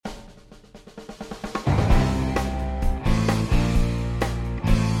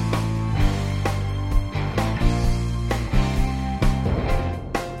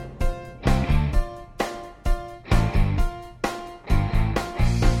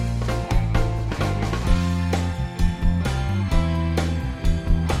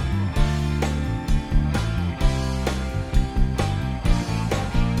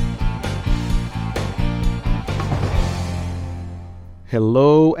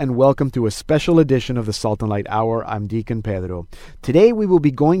Hello and welcome to a special edition of the Salt and Light Hour. I'm Deacon Pedro. Today we will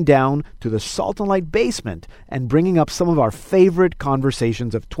be going down to the Salt and Light basement and bringing up some of our favorite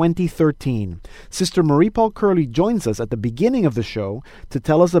conversations of 2013. Sister Marie Paul Curley joins us at the beginning of the show to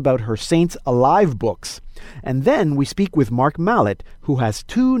tell us about her Saints Alive books. And then we speak with Mark Mallett, who has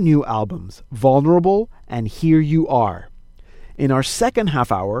two new albums, Vulnerable and Here You Are. In our second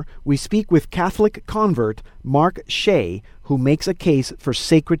half hour, we speak with Catholic convert Mark Shea, who makes a case for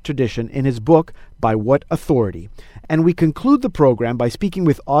sacred tradition in his book, By What Authority? And we conclude the program by speaking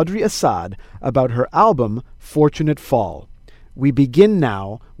with Audrey Assad about her album, Fortunate Fall. We begin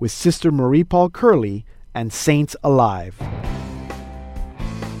now with Sister Marie Paul Curley and Saints Alive.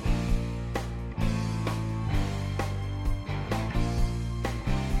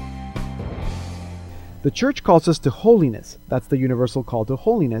 The Church calls us to holiness. That's the universal call to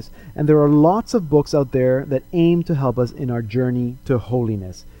holiness. And there are lots of books out there that aim to help us in our journey to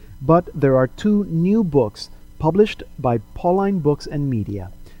holiness. But there are two new books published by Pauline Books and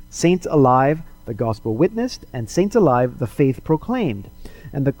Media. Saints Alive, The Gospel Witnessed, and Saints Alive, The Faith Proclaimed.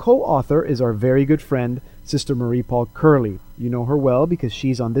 And the co-author is our very good friend, Sister Marie Paul Curley. You know her well because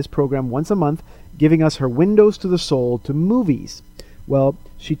she's on this program once a month, giving us her windows to the soul to movies. Well,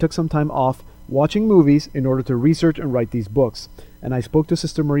 she took some time off watching movies in order to research and write these books. And I spoke to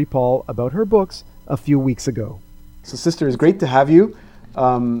Sister Marie Paul about her books a few weeks ago. So Sister, it's great to have you.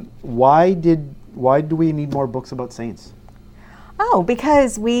 Why do we need more books about saints? Oh,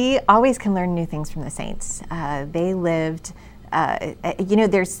 because we always can learn new things from the saints. They lived,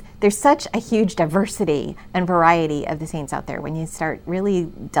 there's such a huge diversity and variety of the saints out there when you start really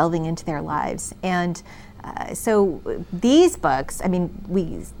delving into their lives. And so these books,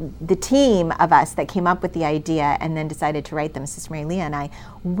 the team of us that came up with the idea and then decided to write them, Sister Mary Leah and I,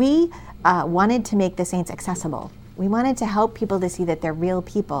 we wanted to make the saints accessible. We wanted to help people to see that they're real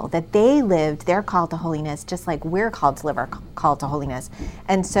people, that they lived their call to holiness just like we're called to live our call to holiness.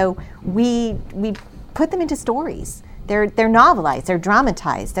 And so we put them into stories. They're novelized, they're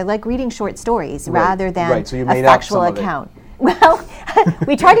dramatized. They're like reading short stories rather than so you a made factual up some account. Well,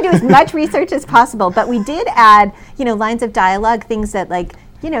 we tried to do as much research as possible, but we did add, lines of dialogue, things that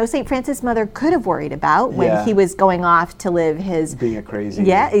St. Francis' mother could have worried about when he was going off to live his... Being a crazy...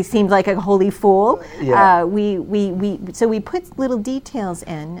 Yeah, he seemed like a holy fool. Yeah. So we put little details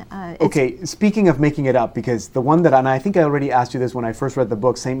in. Okay, speaking of making it up, because the one that, and I think I already asked you this when I first read the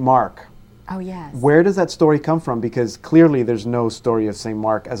book, St. Mark. Oh, yes. Where does that story come from? Because clearly there's no story of St.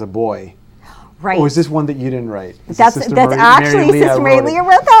 Mark as a boy. Right. Or is this one that you didn't write? That's actually Sister Mary Leah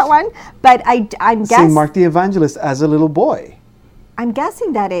wrote that one. But I'm guessing St. Mark the Evangelist as a little boy. I'm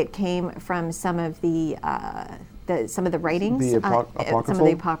guessing that it came from some of the writings, apocryphal? some of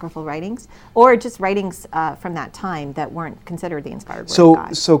the apocryphal writings, or just writings from that time that weren't considered the inspired word of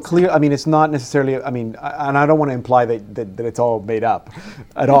God. So clear. It's not necessarily. And I don't want to imply that it's all made up,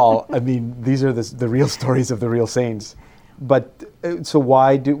 at all. These are the real stories of the real saints. But so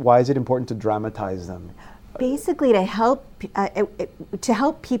why is it important to dramatize them? Basically, to help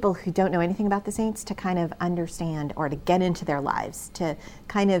people who don't know anything about the saints to kind of understand or to get into their lives, to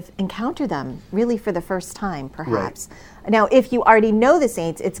kind of encounter them really for the first time, perhaps. Right. Now, if you already know the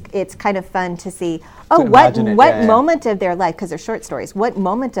saints, it's kind of fun to see. What moment of their life? Because they're short stories. What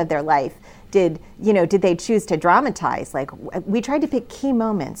moment of their life did they choose to dramatize? Like, we tried to pick key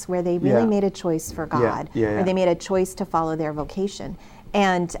moments where they really made a choice for God, or they made a choice to follow their vocation.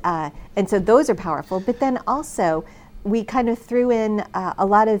 And so those are powerful. But then also, we kind of threw in a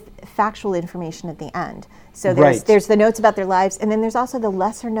lot of factual information at the end. So there's the notes about their lives, and then there's also the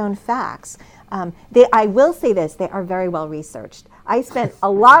lesser known facts. I will say this, they are very well researched. I spent a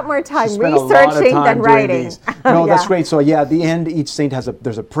lot more time researching than writing. No, that's great. So at the end, each saint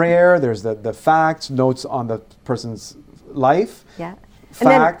there's a prayer, there's the facts, notes on the person's life,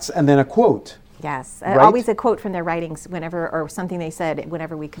 facts, and then a quote. Yes, right? Always a quote from their writings or something they said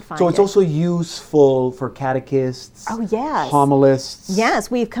whenever we could find it. So it's also useful for catechists, homilists. Yes,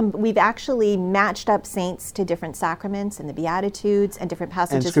 we've actually matched up saints to different sacraments and the Beatitudes and different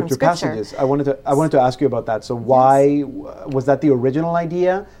passages from Scripture. Passages. I wanted to ask you about that. So why was that the original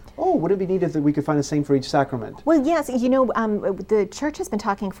idea? Would it be neat if we could find a saint for each sacrament? Well, yes. The Church has been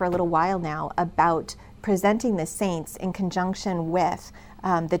talking for a little while now about presenting the saints in conjunction with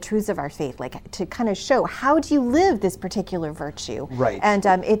the truths of our faith, like to kind of show how do you live this particular virtue. Right. And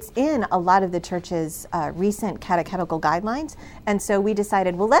it's in a lot of the church's recent catechetical guidelines. And so we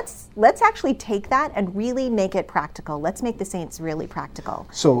decided, well, let's actually take that and really make it practical. Let's make the saints really practical.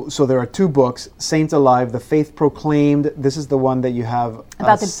 So there are two books, Saints Alive, The Faith Proclaimed. This is the one that you have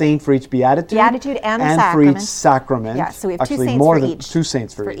About the saint for each beatitude. Beatitude and the for sacrament. each sacrament. Yeah, so we have Actually, two saints more for than each. two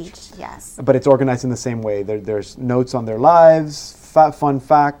saints for each. Yes. But it's organized in the same way. There's notes on their lives, fun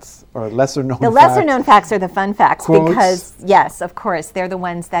facts, or lesser known facts. The lesser known facts are the fun facts Quotes. because, yes, of course, they're the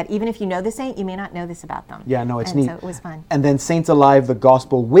ones that even if you know the saint, you may not know this about them. Yeah, no, it's and neat. So it was fun. And then Saints Alive, The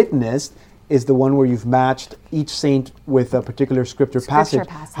Gospel Witnessed, is the one where you've matched each saint with a particular scripture passage.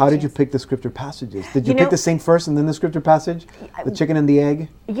 How did you pick the scripture passages? Did you pick the saint first and then the scripture passage? The chicken and the egg?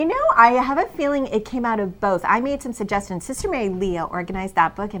 You know, I have a feeling it came out of both. I made some suggestions. Sister Mary Leah organized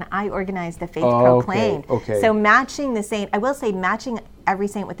that book, and I organized The Faith Proclaimed. Okay. So matching the saint, I will say matching every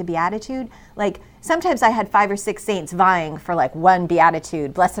saint with the beatitude. Like sometimes I had 5 or 6 saints vying for like one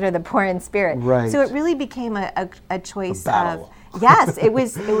beatitude. Blessed are the poor in spirit. Right. So it really became a choice battle. of. Yes, it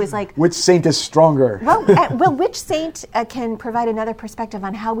was like which saint is stronger? well, which saint can provide another perspective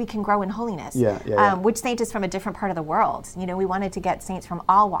on how we can grow in holiness? Yeah. Which saint is from a different part of the world? You know, we wanted to get saints from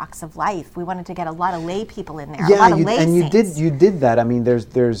all walks of life. We wanted to get a lot of lay people in there. Yeah, a lot of lay saints. you did that. I mean,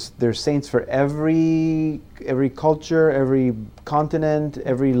 there's saints for every culture, every continent,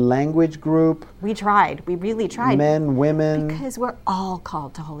 every language group. We tried. We really tried. Men, women, because we're all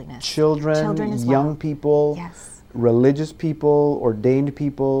called to holiness. Children as young well. people. Yes. Religious people, ordained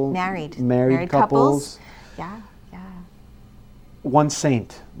people, married couples. Yeah. One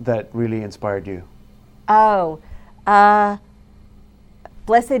saint that really inspired you.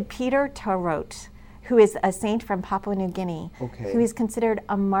 Blessed Peter Torot, who is a saint from Papua New Guinea, who is considered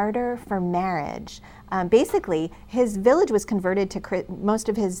a martyr for marriage. Basically, his village was converted to, most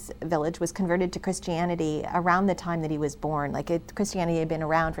of his village was converted to Christianity around the time that he was born. Christianity had been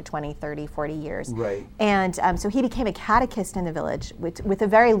around for 20, 30, 40 years. Right. And so he became a catechist in the village with a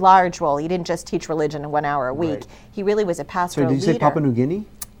very large role. He didn't just teach religion in 1 hour a week. Right. He really was a pastoral leader. So did you say Papua New Guinea?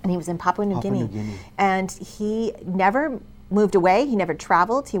 And he was in Papua New Guinea. And he never moved away. He never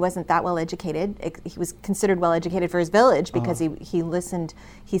traveled. He wasn't that well educated. He was considered well educated for his village because he listened,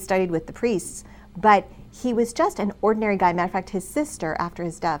 he studied with the priests. But he was just an ordinary guy. Matter of fact, his sister, after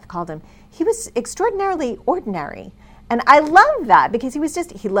his death, called him, he was extraordinarily ordinary. And I love that because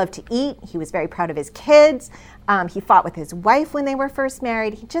he loved to eat. He was very proud of his kids. He fought with his wife when they were first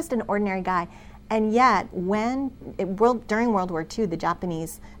married. He's just an ordinary guy. And yet, during World War II, the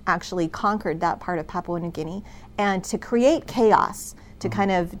Japanese actually conquered that part of Papua New Guinea. And to create chaos, to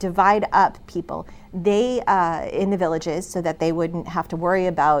kind of divide up people, they in the villages, so that they wouldn't have to worry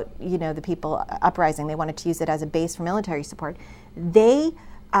about the people uprising. They wanted to use it as a base for military support. They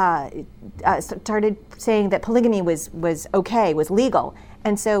started saying that polygamy was okay, was legal,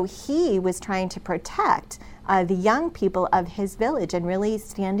 and so he was trying to protect the young people of his village and really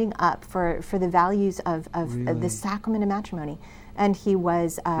standing up for the values of the sacrament of matrimony. And he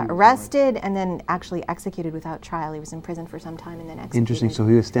was arrested and then actually executed without trial. He was in prison for some time and then executed. Interesting. So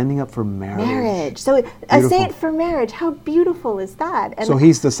he was standing up for marriage. So a saint for marriage. How beautiful is that? And so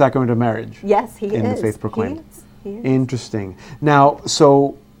he's the sacrament of marriage. Yes, he is. In the Faith Proclaimed. He is. Interesting. Now,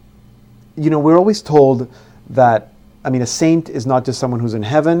 so, we're always told that, a saint is not just someone who's in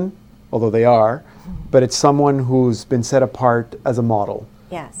heaven, although they are, but it's someone who's been set apart as a model.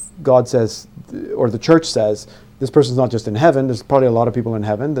 Yes. God says, or the church says, this person's not just in heaven. There's probably a lot of people in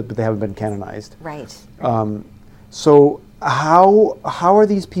heaven, but they haven't been canonized. Right. So how are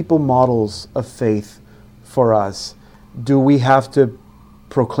these people models of faith for us? Do we have to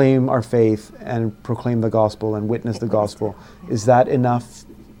proclaim our faith and proclaim the gospel and witness the gospel? Is that enough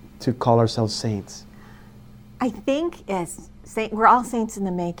to call ourselves saints? I think we're all saints in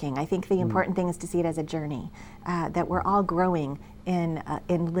the making. I think the important thing is to see it as a journey, that we're all growing in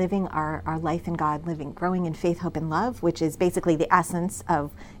living our life in God, growing in faith, hope, and love, which is basically the essence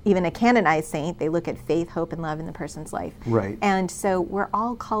of even a canonized saint. They look at faith, hope, and love in the person's life. Right. And so we're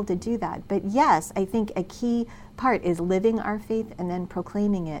all called to do that. But yes, I think a key part is living our faith and then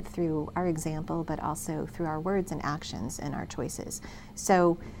proclaiming it through our example, but also through our words and actions and our choices.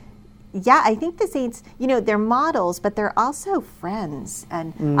 So yeah, I think the saints, they're models, but they're also friends.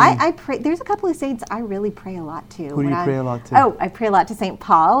 And I pray, there's a couple of saints I really pray a lot to. Who do you pray a lot to? Oh, I pray a lot to St.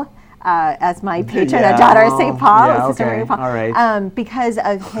 Paul as my patron, a daughter of St. Paul, Sister Mary Paul. All right. Because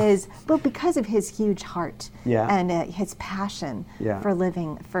of his huge heart and his passion for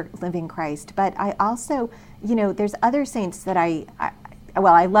living Christ. But I also, there's other saints that I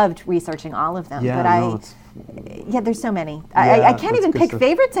loved researching all of them. Yeah, but Yeah, there's so many. Yeah, I can't even pick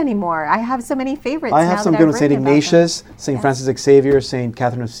favorites anymore. I have so many favorites. I have now some that good I've ones. St. written about Ignatius, them. St. Yes. Francis Xavier, St.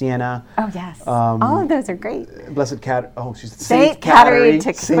 Catherine of Siena. Oh, yes. All of those are great. Blessed Cat. Oh, she's Saint Catherine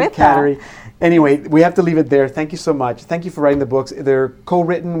Saint Tecumseh. Catherine. Anyway, we have to leave it there. Thank you so much. Thank you for writing the books. They're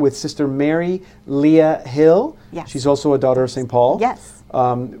co-written with Sister Mary Leah Hill. Yes. She's also a daughter of St. Paul. Yes.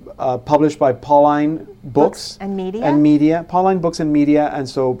 Published by Pauline Books and Media. Pauline Books and Media. And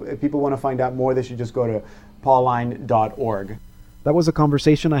so if people want to find out more, they should just go to pauline.org. That was a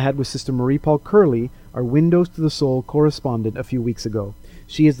conversation I had with Sister Marie Paul Curley, our Windows to the Soul correspondent, a few weeks ago.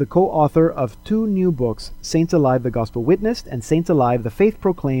 She is the co-author of 2 new books, Saints Alive, the Gospel Witnessed, and Saints Alive, the Faith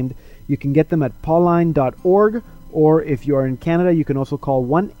Proclaimed. You can get them at pauline.org, or if you are in Canada, you can also call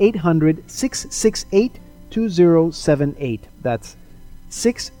 1-800-668-2078. That's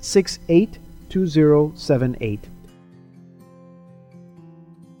 668-2078.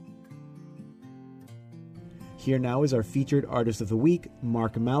 Here now is our featured artist of the week,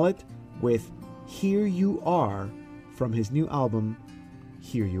 Mark Mallet, with Here You Are from his new album,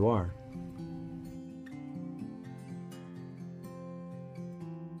 Here You Are.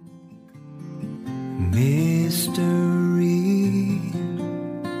 Mystery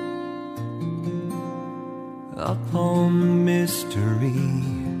upon mystery,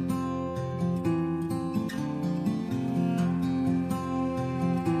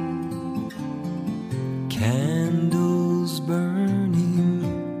 candles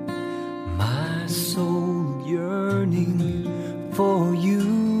burning, my soul yearning for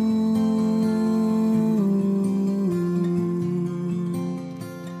you.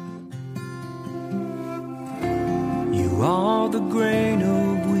 You are the grain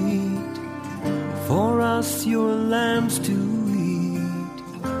of wheat, for us your lambs to eat.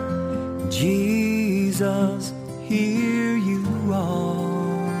 Jesus, here you are.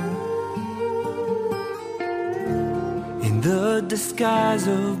 In the disguise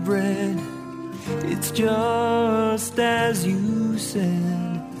of bread, it's just as you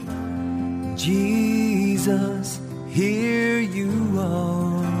said. Jesus, here you are.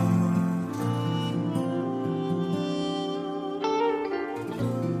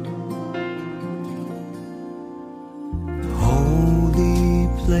 Holy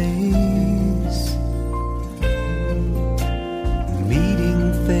place,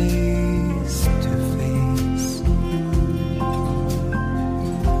 meeting face to face.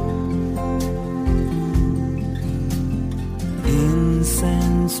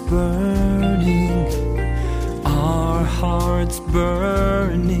 Incense burning, our hearts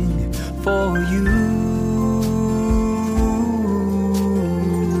burning for you.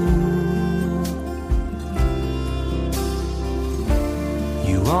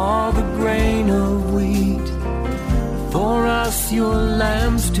 You are the grain of wheat, for us your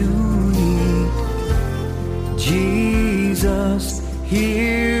lambs to eat. Jesus,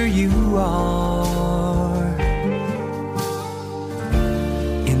 here you are.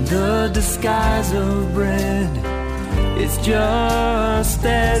 In the disguise of bread, it's just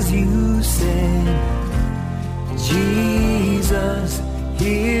as you said. Jesus,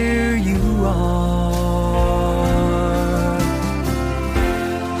 here you are.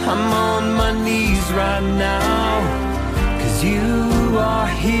 I'm on my knees right now, 'cause you are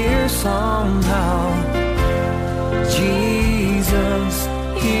here somehow. Jesus,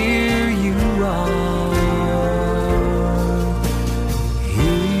 here you are.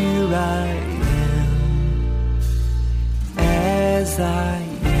 Here I am, as I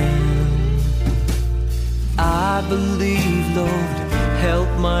am. I believe, Lord, help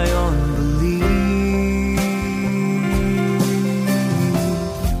my unbelief.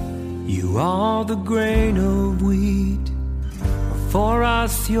 You are the grain of wheat, for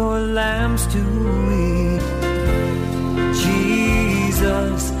us your lambs to eat.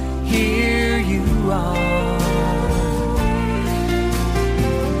 Jesus, here you are.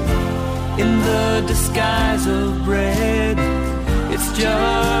 In the disguise of bread, it's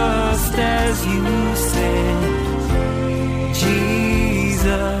just as you said.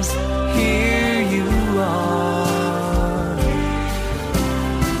 Jesus, here you are.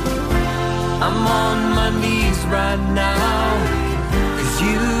 I'm on my knees right now, 'cause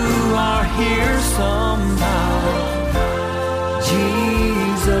you are here somehow.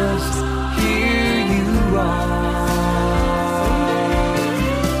 Jesus, here you are.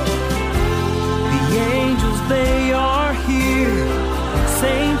 The angels, they are here.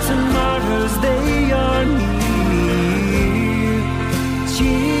 Saints and martyrs, they are near.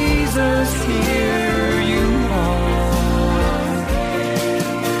 Jesus, here you are.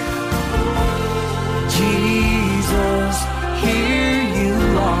 Jesus, here you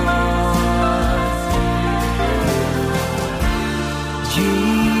are.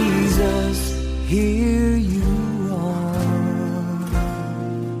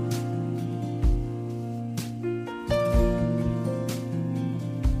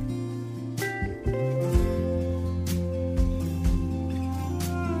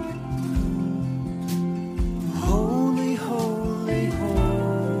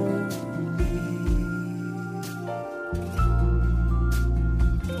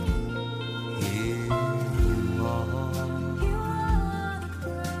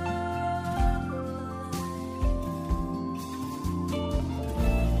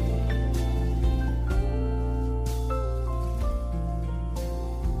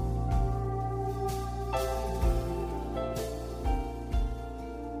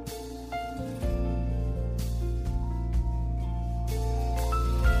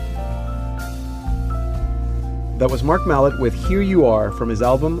 That was Mark Mallett with Here You Are from his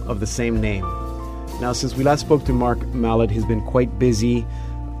album of the same name. Now, since we last spoke to Mark Mallett, he's been quite busy.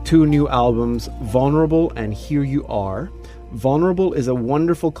 2 new albums, Vulnerable and Here You Are. Vulnerable is a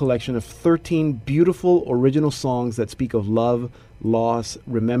wonderful collection of 13 beautiful original songs that speak of love, loss,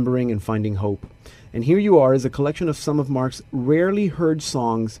 remembering, and finding hope. And Here You Are is a collection of some of Mark's rarely heard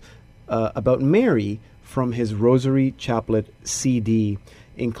songs about Mary from his Rosary Chaplet CD,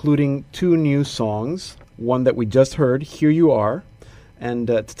 including 2 new songs, one that we just heard, Here You Are. And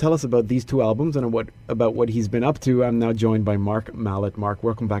to tell us about these 2 albums and about what he's been up to, I'm now joined by Mark Mallett. Mark,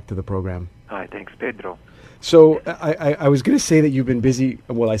 welcome back to the program. Hi, thanks, Pedro. So I was going to say that you've been busy.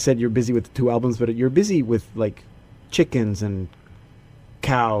 Well, I said you're busy with the 2 albums, but you're busy with like chickens and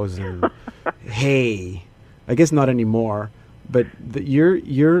cows and hay. I guess not anymore, but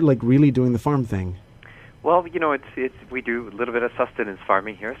you're like really doing the farm thing. Well, you know, it's we do a little bit of sustenance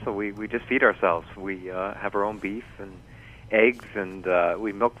farming here, so we just feed ourselves. We have our own beef and eggs, and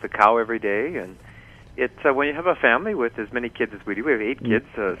we milk the cow every day. And it's when you have a family with as many kids as we do, we have 8 kids,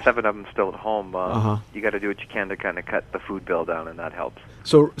 7 of them still at home. You got to do what you can to kind of cut the food bill down, and that helps.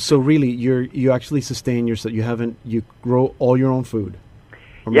 So really, you actually sustain yourself. You grow all your own food.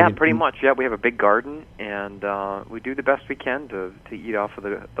 Yeah, pretty much. Yeah, we have a big garden, and we do the best we can to eat off of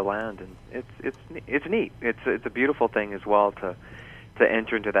the land, and it's neat. It's a beautiful thing as well to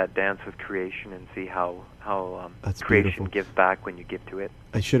enter into that dance with creation and see how creation beautiful. Gives back when you give to it.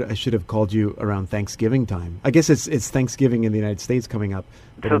 I should have called you around Thanksgiving time. I guess it's Thanksgiving in the United States coming up.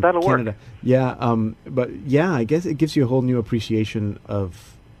 But so that'll Canada, work. Yeah, but yeah, I guess it gives you a whole new appreciation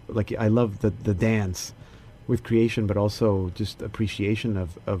of, like, I love the dance with creation, but also just appreciation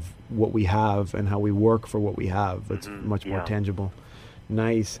of what we have and how we work for what we have. It's much more tangible.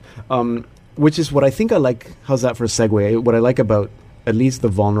 Nice. Which is what I think I like. How's that for a segue? What I like about at least the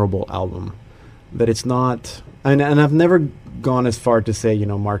Vulnerable album, that it's not, and I've never gone as far to say,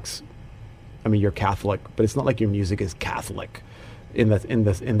 Mark's, I mean, you're Catholic, but it's not like your music is Catholic in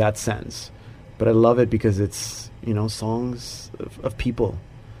that sense. But I love it because it's, songs of people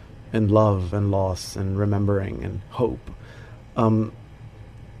and love and loss and remembering and hope.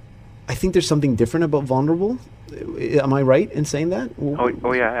 I think there's something different about Vulnerable. Am I right in saying that?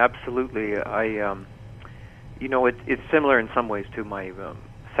 Oh yeah, absolutely. It's similar in some ways to my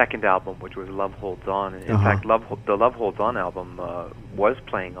second album, which was Love Holds On. In fact, the Love Holds On album was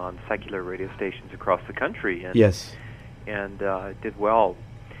playing on secular radio stations across the country. And, yes. And did well.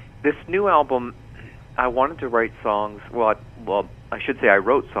 This new album, I wanted to write songs. Well, I should say I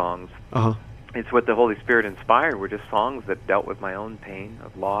wrote songs. It's what the Holy Spirit inspired. Were just songs that dealt with my own pain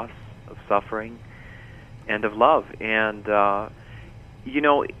of loss, of suffering, and of love. And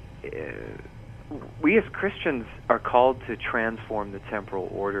we as Christians are called to transform the temporal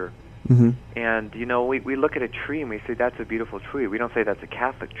order. And we look at a tree and we say that's a beautiful tree. We don't say that's a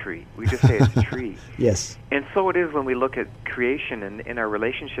Catholic tree. We just say it's a tree. Yes. And so it is when we look at creation and in our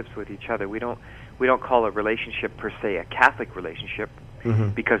relationships with each other. We don't call a relationship per se a Catholic relationship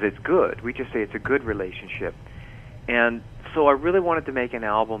because it's good. We just say it's a good relationship. And so I really wanted to make an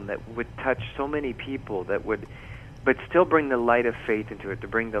album that would touch so many people, but still bring the light of faith into it, to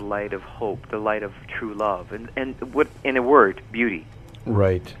bring the light of hope, the light of true love, and what, in a word, beauty.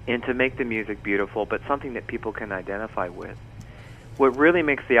 Right. And to make the music beautiful, but something that people can identify with. What really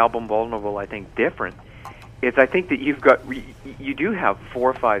makes the album Vulnerable, I think, different is I think that you do have 4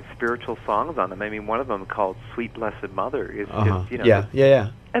 or 5 spiritual songs on them. I mean, one of them called Sweet Blessed Mother is yeah.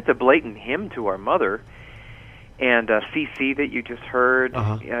 That's a blatant hymn to our mother. And CC that you just heard.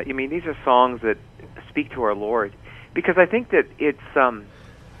 I mean, these are songs that speak to our Lord. Because I think that it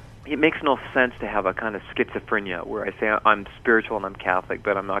makes no sense to have a kind of schizophrenia where I say I'm spiritual and I'm Catholic,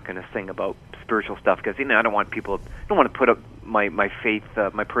 but I'm not going to sing about spiritual stuff because I don't want to put up my faith,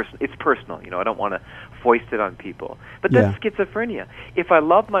 it's personal. I don't want to foist it on people. But that's schizophrenia. If I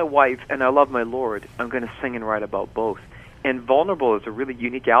love my wife and I love my Lord, I'm going to sing and write about both. And Vulnerable is a really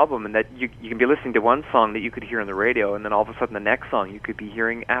unique album in that you can be listening to one song that you could hear on the radio, and then all of a sudden the next song you could be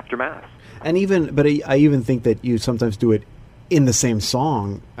hearing after Mass. And I even think that you sometimes do it in the same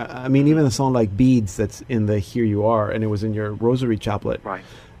song. I mean, even a song like Beads that's in the Here You Are, and it was in your Rosary Chaplet. Right.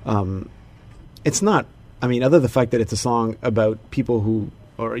 It's not, I mean, other than the fact that it's a song about people who,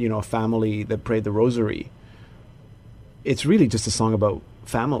 or, a family that prayed the Rosary, it's really just a song about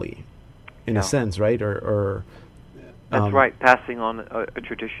family, in a sense, right? Or that's right, passing on a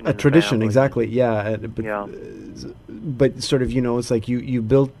tradition. A tradition, exactly, yeah. But sort of, it's like you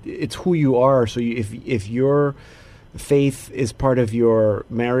build, it's who you are. So if your faith is part of your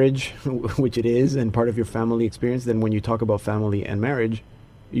marriage, which it is, and part of your family experience, then when you talk about family and marriage,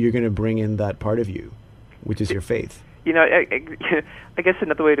 you're going to bring in that part of you. which is your faith. You know, I guess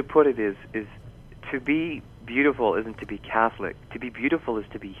another way to put it is to be beautiful isn't to be Catholic. To be beautiful is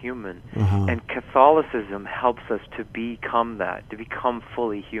to be human. And Catholicism helps us to become that, to become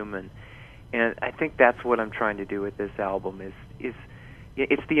fully human. And I think that's what I'm trying to do with this album is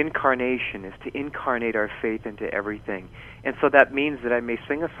it's the incarnation, is to incarnate our faith into everything. And so that means that I may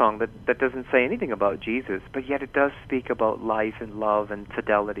sing a song that doesn't say anything about Jesus, but yet it does speak about life and love and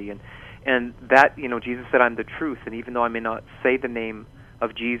fidelity. And that, you know, Jesus said, I'm the truth. And even though I may not say the name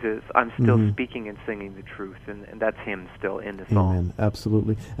of Jesus, I'm still speaking and singing the truth. And that's him still in the song. Amen.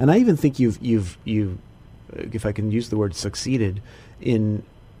 Absolutely. And I even think you've if I can use the word, succeeded in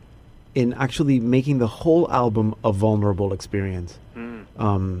actually making the whole album a vulnerable experience.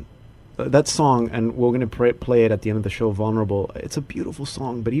 That song, and we're going to play it at the end of the show, Vulnerable, it's a beautiful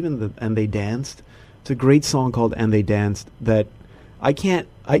song, but even And They Danced, it's a great song called And They Danced that I can't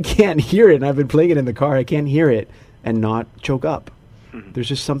hear it, and I've been playing it in the car, I can't hear it and not choke up. There's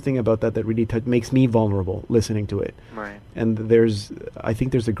just something about that really makes me vulnerable listening to it. Right. And I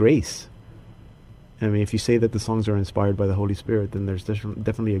think there's a grace. I mean, if you say that the songs are inspired by the Holy Spirit, then there's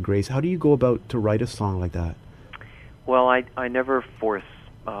definitely a grace. How do you go about to write a song like that? Well, I never force.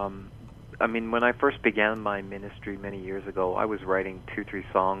 I mean, when I first began my ministry many years ago, I was writing 2-3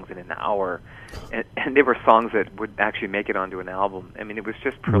 songs in an hour, and they were songs that would actually make it onto an album. I mean, it was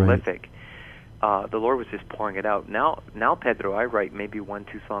just prolific. Right. The Lord was just pouring it out. Now, Pedro, I write maybe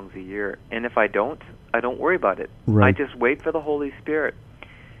 1-2 songs a year, and if I don't worry about it. Right. I just wait for the Holy Spirit.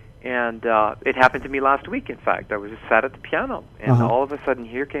 And it happened to me last week, in fact. I was just sat at the piano, and all of a sudden,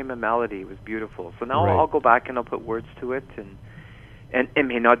 here came a melody. It was beautiful. So now I'll go back and I'll put words to it, and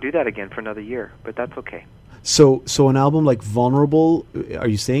may not do that again for another year, but that's okay. So an album like Vulnerable, are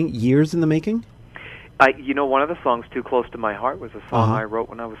you saying years in the making? You know, one of the songs, Too Close to My Heart, was a song I wrote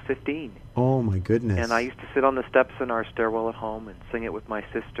when I was 15. Oh, my goodness. And I used to sit on the steps in our stairwell at home and sing it with my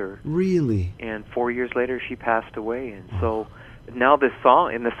sister. Really? And 4 years later, she passed away, and so now this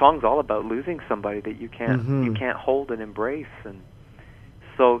song, and the song's all about losing somebody that you can't hold and embrace, and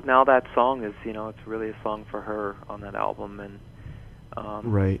so now that song is, you know, it's really a song for her on that album, and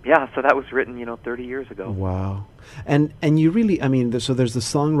right. Yeah, so that was written, 30 years ago. Wow. And you really, I mean, so there's the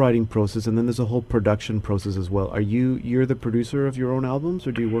songwriting process, and then there's a whole production process as well. You're the producer of your own albums,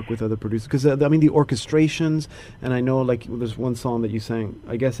 or do you work with other producers? Because, I mean, the orchestrations, and I know, like, there's one song that you sang,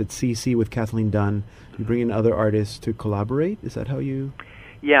 I guess it's CC with Kathleen Dunn. You bring in other artists to collaborate? Is that how you...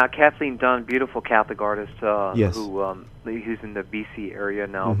 Yeah, Kathleen Dunn, beautiful Catholic artist yes. who's in the BC area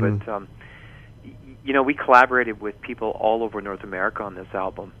now, but... we collaborated with people all over North America on this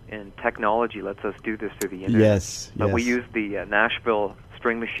album, and technology lets us do this through the internet. Yes, but we used the Nashville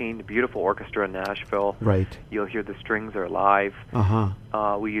string machine, the beautiful orchestra in Nashville. Right. You'll hear the strings are live.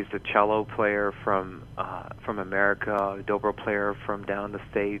 We used a cello player from America, a dobro player from down the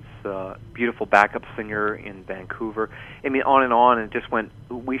States, beautiful backup singer in Vancouver. I mean, on, and it just went.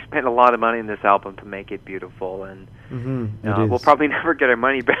 We spent a lot of money in this album to make it beautiful, and we'll probably never get our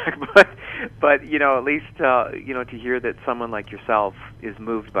money back, but at least to hear that someone like yourself is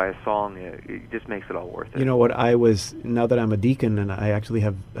moved by a song, it just makes it all worth it. You know what, now that I'm a deacon and I actually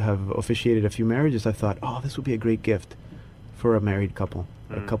have officiated a few marriages, I thought, this would be a great gift for a married couple,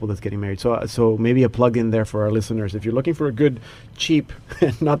 a couple that's getting married. So maybe a plug in there for our listeners. If you're looking for a good, cheap,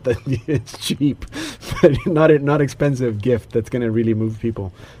 not that it's cheap, but not expensive gift that's going to really move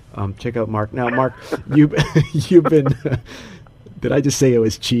people, check out Mark. Now, Mark, you've been... Did I just say it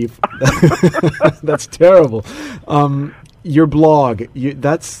was cheap? That's terrible. Your blog,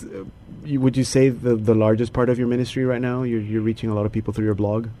 would you say the largest part of your ministry right now? You're reaching a lot of people through your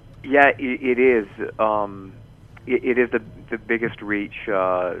blog? Yeah, it is. It is the biggest reach.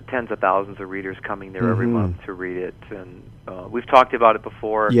 Tens of thousands of readers coming there every month to read it, and we've talked about it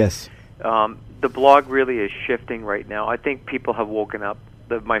before. Yes. The blog really is shifting right now. I think people have woken up.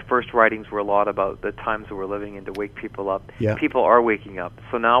 My first writings were a lot about the times that we're living in to wake people up. Yeah. People are waking up.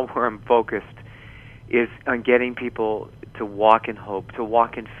 So now where I'm focused is on getting people to walk in hope, to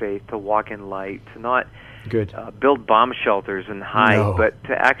walk in faith, to walk in light, to not build bomb shelters and hide, but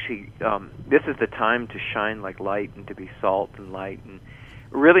to actually, this is the time to shine like light and to be salt and light. And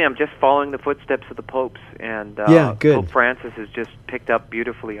really, I'm just following the footsteps of the popes. And Pope Francis has just picked up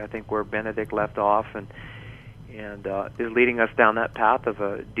beautifully, I think, where Benedict left off, and is leading us down that path of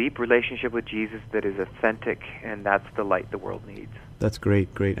a deep relationship with Jesus that is authentic, and that's the light the world needs. That's great,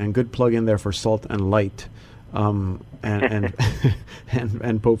 and good plug in there for Salt and Light, and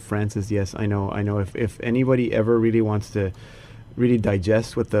and Pope Francis. Yes, I know. If anybody ever really wants to really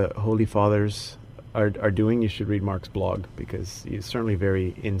digest what the Holy Fathers are doing, you should read Mark's blog, because he's certainly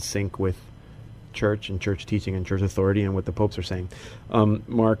very in sync with church and church teaching and church authority and what the popes are saying.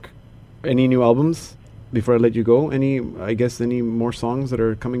 Mark, any new albums before I let you go? Any more songs that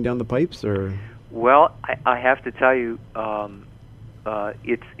are coming down the pipes? Or well, I have to tell you,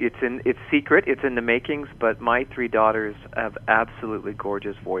 it's secret. It's in the makings. But my 3 daughters have absolutely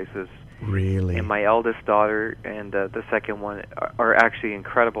gorgeous voices. Really? And my eldest daughter and the second one are actually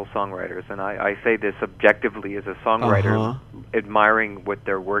incredible songwriters. And I say this objectively as a songwriter, admiring what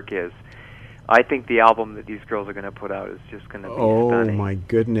their work is. I think the album that these girls are going to put out is just going to be stunning. Oh, my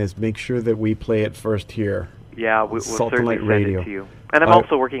goodness. Make sure that we play it first here. Yeah, we'll certainly send it to you. And I'm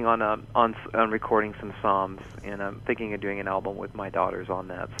also working on recording some psalms, and I'm thinking of doing an album with my daughters on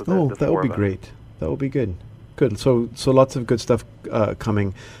that. So that would be great. That would be good. Good. So lots of good stuff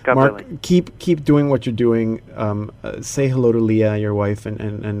coming. God Mark, willing. keep doing what you're doing. Say hello to Leah, your wife,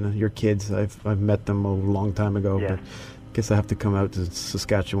 and your kids. I've met them a long time ago, yes. but I guess I have to come out to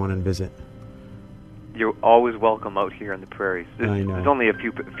Saskatchewan and visit. You're always welcome out here in the prairies. I know. There's only a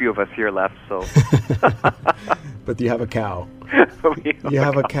few of us here left, so. But you have a cow. You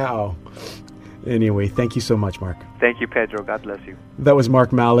have a cow. Anyway, thank you so much, Mark. Thank you, Pedro. God bless you. That was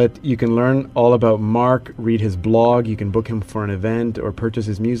Mark Mallett. You can learn all about Mark, read his blog, you can book him for an event, or purchase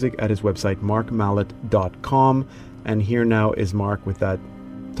his music at his website, markmallett.com. And here now is Mark with that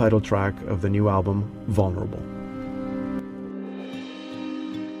title track of the new album, Vulnerable.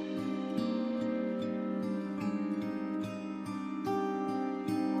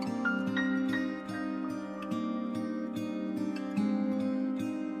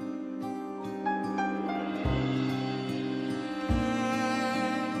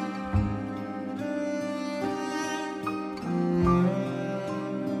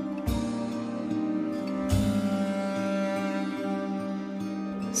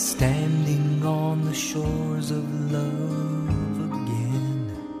 Standing on the shores of love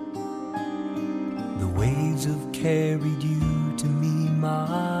again, the waves have carried you to me,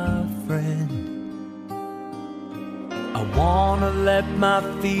 my friend. I wanna let my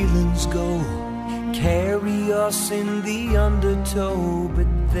feelings go, carry us in the undertow, but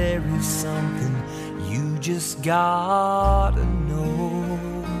there is something you just gotta know.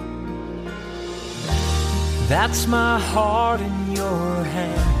 That's my heart in your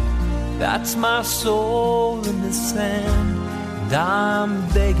hand, that's my soul in the sand, and I'm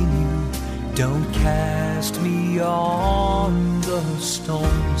begging you, don't cast me on the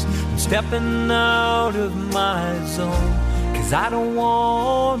stones. I'm stepping out of my zone, 'cause I don't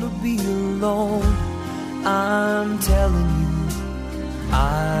want to be alone. I'm telling you,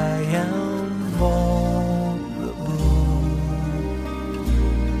 I am vulnerable.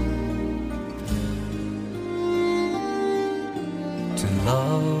 To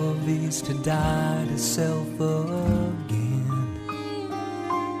love is to die to self again,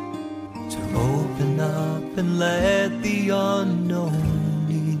 to open up and let the unknown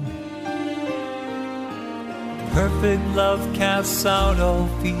in. Perfect love casts out all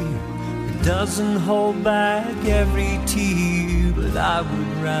fear, it doesn't hold back every tear, but I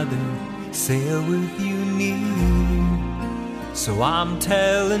would rather sail with you near. So I'm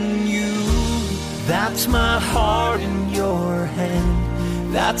telling you, that's my heart in your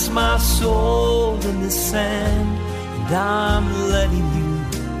hand, that's my soul in the sand, and I'm letting you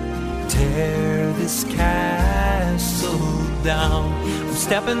tear this castle down. I'm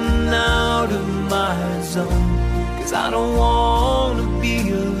stepping out of my zone, 'cause I don't want to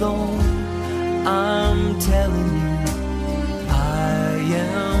be alone. I'm telling you, I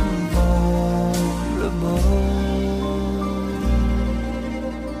am vulnerable.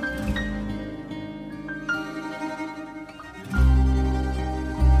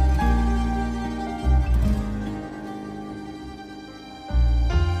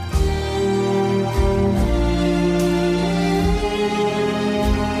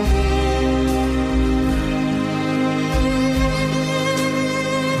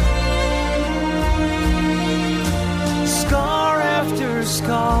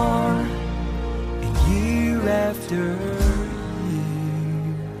 Scar, and year after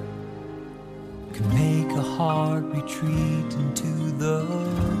year can make a heart retreat into the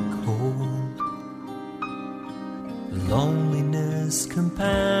cold. Loneliness,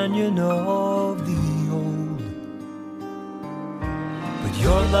 companion of the old. But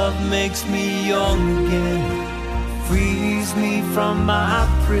your love makes me young again, frees me from my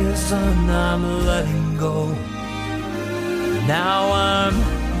prison. I'm letting go. Now I'm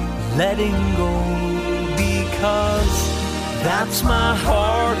letting go, because that's my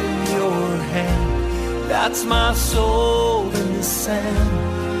heart in your hand, that's my soul in the sand,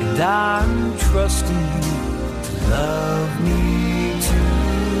 and I'm trusting you to love me to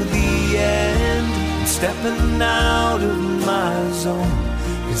the end. stepping out of my zone,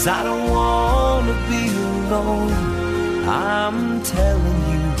 'cause I don't want to be alone. I'm telling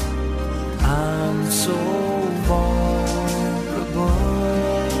you, I'm so vulnerable.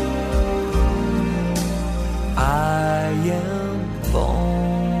 I am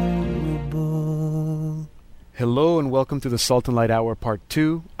vulnerable. Hello and welcome to the Salt and Light Hour Part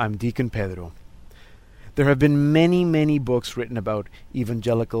 2. I'm Deacon Pedro. There have been many, many books written about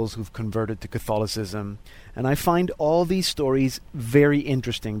evangelicals who've converted to Catholicism, and I find all these stories very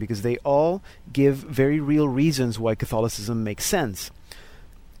interesting because they all give very real reasons why Catholicism makes sense.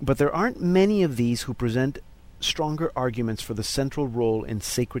 But there aren't many of these who present stronger arguments for the central role in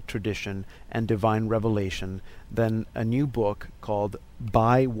sacred tradition and divine revelation than a new book called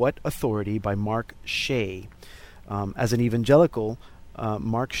By What Authority by Mark Shea. As an evangelical,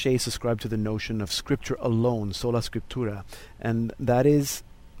 Mark Shea subscribed to the notion of Scripture alone, sola scriptura, and that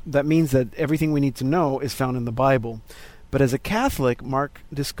means that everything we need to know is found in the Bible. But as a Catholic, Mark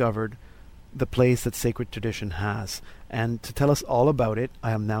discovered the place that sacred tradition has. And to tell us all about it,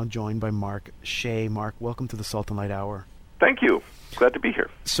 I am now joined by Mark Shea. Mark, welcome to the Salt and Light Hour. Thank you. Glad to be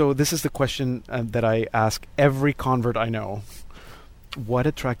here. So this is the question that I ask every convert I know. What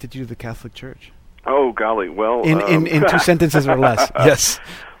attracted you to the Catholic Church? Oh, golly. Well, in 2 sentences or less. Yes.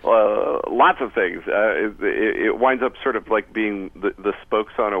 Lots of things. It winds up sort of like being the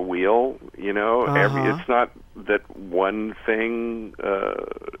spokes on a wheel, you know. It's not that one thing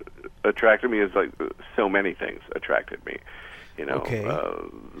attracted me. It's like so many things attracted me, you know. Okay.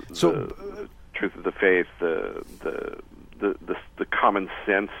 The truth of the faith, the common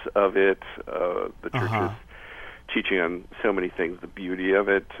sense of it, the church's teaching on so many things, the beauty of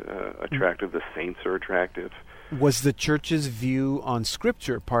it, attractive, the saints are attractive. Was the church's view on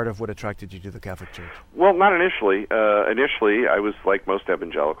Scripture part of what attracted you to the Catholic Church? Well, not initially. Initially, I was like most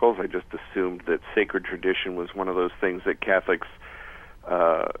evangelicals. I just assumed that sacred tradition was one of those things that Catholics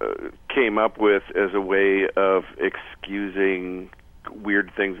came up with as a way of excusing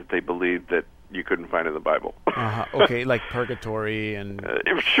weird things that they believed that you couldn't find in the Bible. Okay, like purgatory and...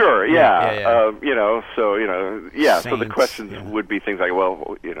 sure, yeah. So Saints, the questions would be things like,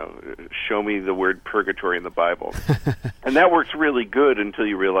 well, show me the word purgatory in the Bible. And that works really good until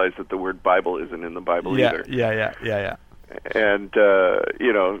you realize that the word Bible isn't in the Bible either. Yeah. And,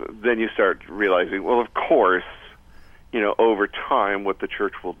 then you start realizing, well, of course, over time, what the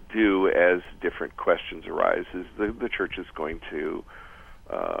church will do as different questions arise is the church is going to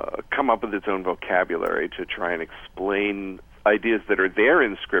come up with its own vocabulary to try and explain ideas that are there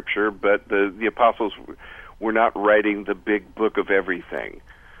in Scripture, but the apostles were not writing the big book of everything.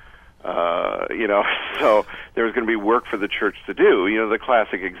 So there's going to be work for the church to do. The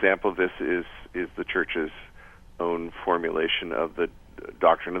classic example of this is the church's own formulation of the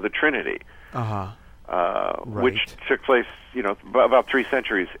doctrine of the Trinity. Which took place, about 3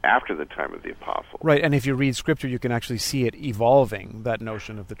 centuries after the time of the apostles. Right, and if you read Scripture, you can actually see it evolving, that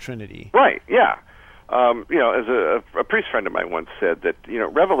notion of the Trinity. Right, yeah. As a priest friend of mine once said that,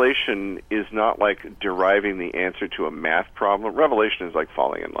 Revelation is not like deriving the answer to a math problem. Revelation is like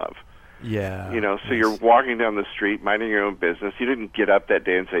falling in love. Yeah. So you're walking down the street, minding your own business. You didn't get up that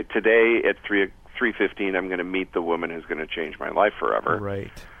day and say, today at 3:15, I'm going to meet the woman who's going to change my life forever.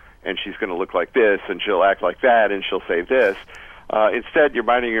 Right. And she's going to look like this, and she'll act like that, and she'll say this. Instead, you're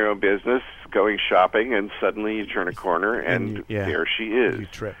minding your own business, going shopping, and suddenly you turn a corner, and there she is. You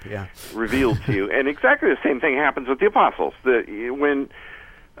trip, yeah. Revealed to you. And exactly the same thing happens with the apostles. When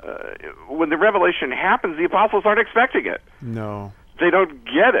the revelation happens, the apostles aren't expecting it. No. They don't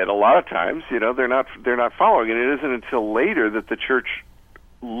get it a lot of times. They're not following it. It isn't until later that the church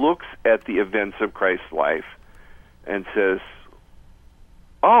looks at the events of Christ's life and says,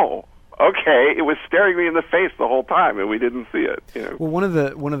 oh, okay, it was staring me in the face the whole time, and we didn't see it. Well, one of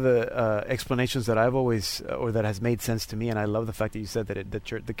the explanations that I've always, or that has made sense to me, and I love the fact that you said that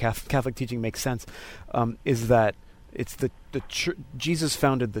the Catholic teaching makes sense, is that it's Jesus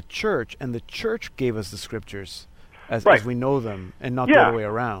founded the church, and the church gave us the Scriptures as we know them, and not the other way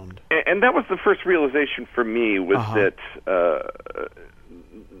around. And that was the first realization for me, was that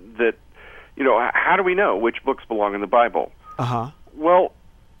how do we know which books belong in the Bible? Well,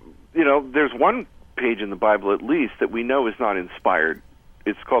 there's one page in the Bible, at least, that we know is not inspired.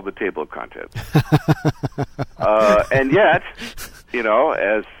 It's called the Table of Contents. And yet,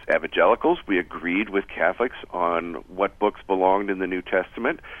 as evangelicals, we agreed with Catholics on what books belonged in the New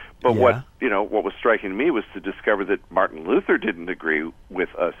Testament. But what was striking to me was to discover that Martin Luther didn't agree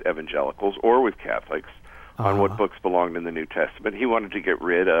with us evangelicals or with Catholics on what books belonged in the New Testament. He wanted to get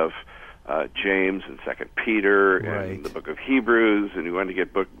rid of James and Second Peter and the book of Hebrews, and he wanted to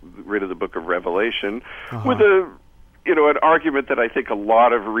get rid of the book of Revelation with an argument that I think a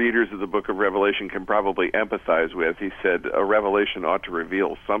lot of readers of the book of Revelation can probably empathize with. He said a revelation ought to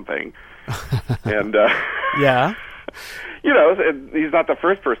reveal something. And yeah. And he's not the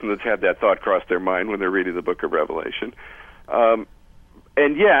first person that's had that thought cross their mind when they're reading the book of Revelation.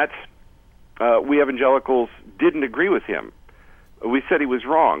 And yet, we evangelicals didn't agree with him. We said he was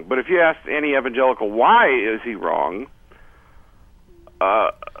wrong. But if you asked any evangelical, why is he wrong,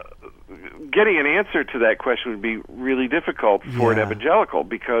 getting an answer to that question would be really difficult for an evangelical,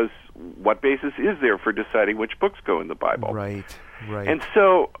 because what basis is there for deciding which books go in the Bible? Right. And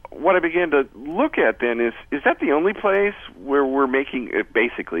so what I began to look at then is that the only place where we're making,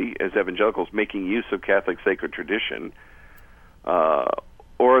 basically, as evangelicals, making use of Catholic sacred tradition,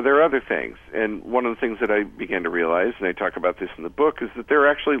 or are there other things? And one of the things that I began to realize, and I talk about this in the book, is that there are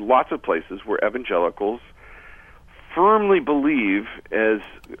actually lots of places where evangelicals firmly believe, as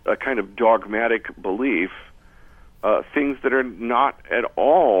a kind of dogmatic belief, things that are not at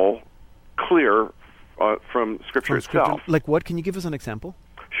all clear from Scripture itself. Like what? Can you give us an example?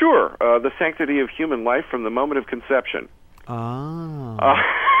 Sure. The sanctity of human life from the moment of conception.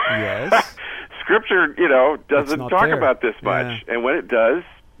 Yes. Scripture, doesn't talk about this much, and when it does,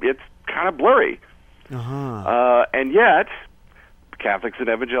 it's kind of blurry. And yet, Catholics and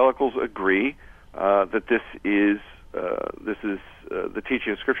evangelicals agree that this is the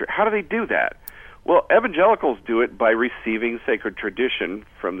teaching of Scripture. How do they do that? Well, evangelicals do it by receiving sacred tradition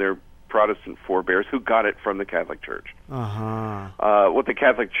from their Protestant forebears who got it from the Catholic Church. What the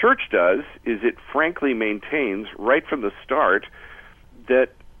Catholic Church does is it frankly maintains right from the start that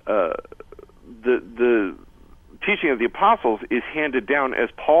the teaching of the apostles is handed down, as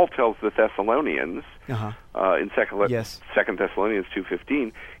Paul tells the Thessalonians in 2 Thessalonians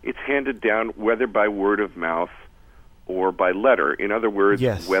 2:15. It's handed down whether by word of mouth or by letter. In other words,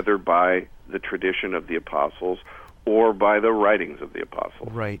 whether by the tradition of the apostles or by the writings of the apostles.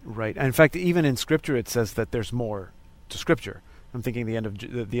 Right. And in fact, even in Scripture, it says that there's more to Scripture. I'm thinking the end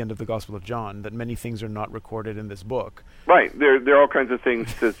of the Gospel of John, that many things are not recorded in this book. Right. There are all kinds of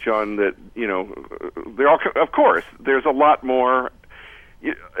things, says John, that of course, there's a lot more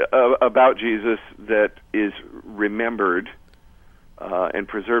about Jesus that is remembered and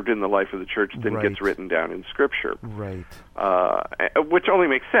preserved in the life of the church than gets written down in Scripture. Right. Which only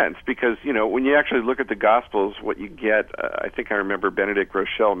makes sense because, when you actually look at the Gospels, what you get, I think I remember Benedict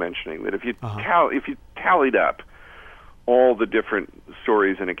Rochelle mentioning that if you tallied up all the different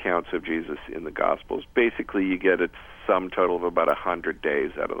stories and accounts of Jesus in the Gospels, basically you get a sum total of about 100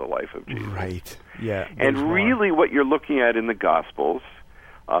 days out of the life of Jesus. Right, yeah. And really what you're looking at in the Gospels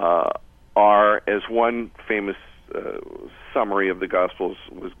are, as one famous summary of the Gospels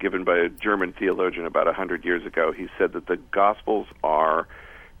was given by a German theologian about 100 years ago. He said that the Gospels are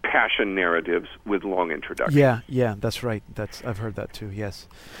passion narratives with long introductions. Yeah, that's right. I've heard that too. Yes.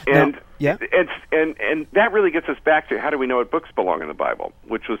 And that really gets us back to how do we know what books belong in the Bible,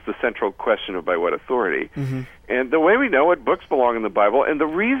 which was the central question of by what authority. And the way we know what books belong in the Bible, and the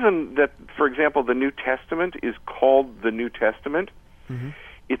reason that, for example, the New Testament is called the New Testament,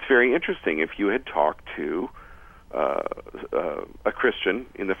 it's very interesting. If you had talked to a Christian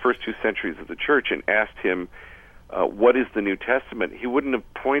in the first 2 centuries of the church and asked him, what is the New Testament, he wouldn't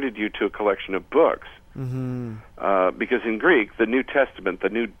have pointed you to a collection of books. Because in Greek, the New Testament, the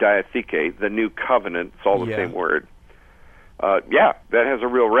New Diatheke, the New Covenant, it's all the same word. That has a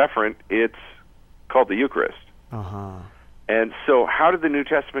real referent. It's called the Eucharist. And so how did the New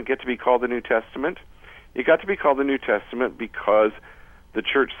Testament get to be called the New Testament? It got to be called the New Testament because the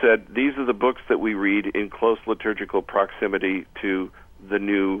church said, these are the books that we read in close liturgical proximity to the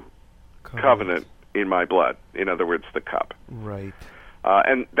new covenant in my blood. In other words, the cup. Right.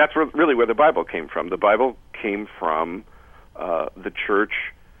 And that's really where the Bible came from. The Bible came from the church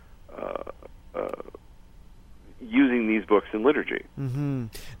using these books in liturgy.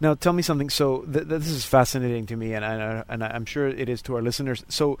 Now, tell me something. So this is fascinating to me, and I'm sure it is to our listeners.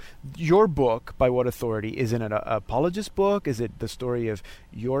 So your book, By What Authority, is it an apologist book? Is it the story of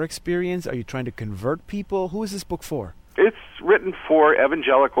your experience? Are you trying to convert people? Who is this book for? It's written for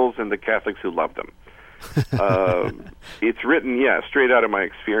evangelicals and the Catholics who love them. It's written, straight out of my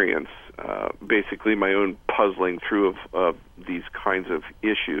experience, basically my own puzzling through of these kinds of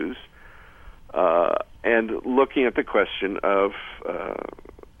issues, and looking at the question of,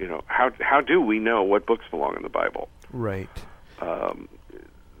 how do we know what books belong in the Bible? Right.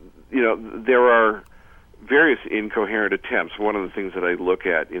 There are various incoherent attempts. One of the things that I look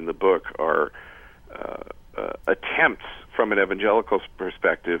at in the book are attempts from an evangelical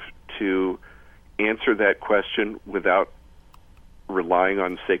perspective to answer that question without relying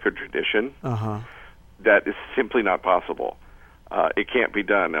on sacred tradition, that is simply not possible. It can't be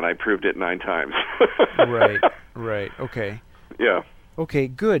done, and I proved it 9 times. Right. Okay. Yeah. Okay,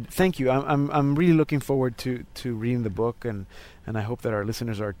 good. Thank you. I'm really looking forward to reading the book, and I hope that our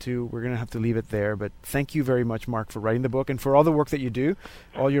listeners are too. We're going to have to leave it there, but thank you very much, Mark, for writing the book and for all the work that you do,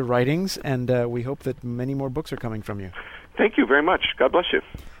 all your writings, and we hope that many more books are coming from you. Thank you very much. God bless you.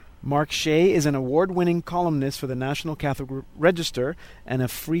 Mark Shea is an award-winning columnist for the National Catholic Register and a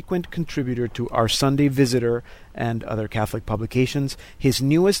frequent contributor to Our Sunday Visitor and other Catholic publications. His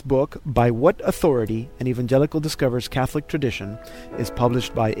newest book, By What Authority An Evangelical Discovers Catholic Tradition, is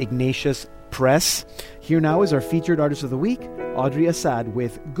published by Ignatius Press. Here now is our featured artist of the week, Audrey Assad,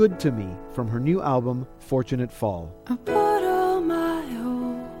 with Good to Me from her new album, Fortunate Fall. I put all my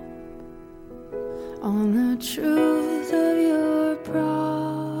hope on the truth of your promise,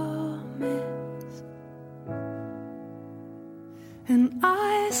 and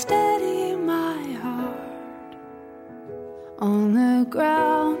I steady my heart on the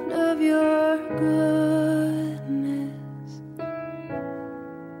ground of your goodness.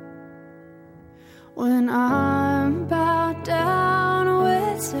 When I'm bowed down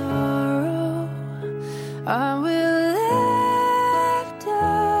with sorrow, I will lift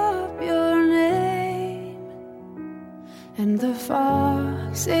up your name, and the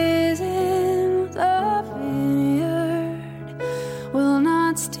foxes in the vineyard will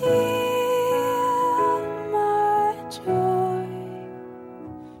not steal my joy,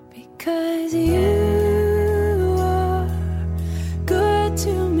 because you are good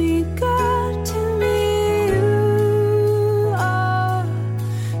to me, good to me. You are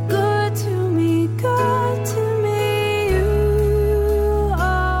good to me, good to me. You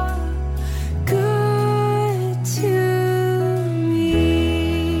are good to me.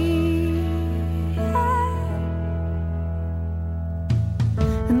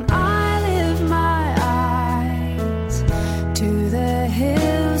 And I lift my eyes to the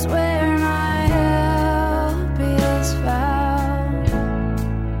hills where my help is found,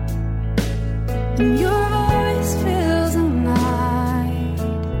 and your voice fills the night.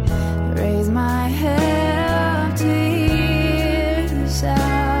 Raise my head up to hear the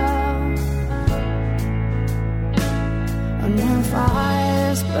sound, and when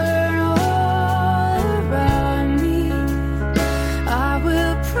fires burn all around me, I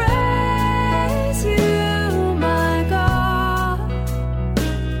will praise you, my God.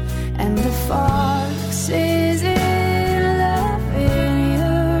 And the foxes in the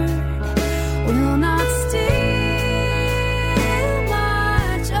vineyard will not steal my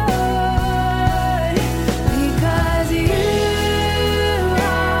joy, because you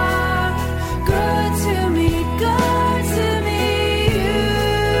are good to me, good to me.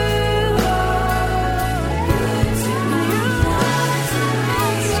 You are good to me, good to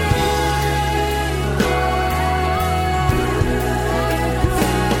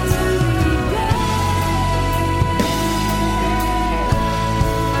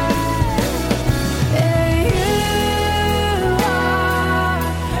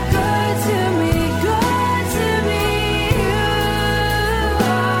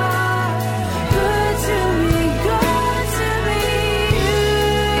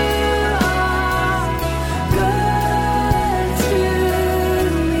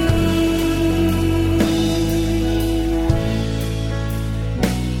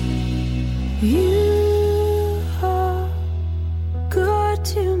You are good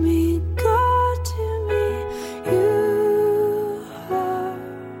to me, good to me. You are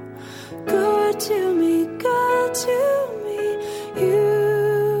good to me, good to me.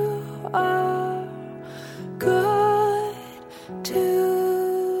 You are good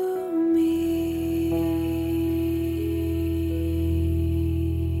to me.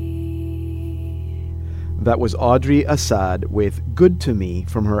 That was Audrey Assad with Good to Me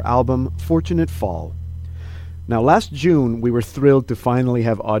from her album Fortunate Fall. Now, last June, we were thrilled to finally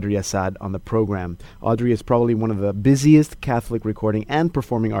have Audrey Assad on the program. Audrey is probably one of the busiest Catholic recording and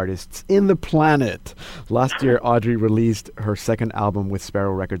performing artists in the planet. Last year, Audrey released her second album with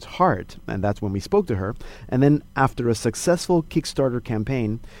Sparrow Records, Heart, and that's when we spoke to her. And then, after a successful Kickstarter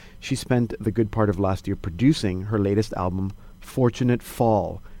campaign, she spent the good part of last year producing her latest album, Fortunate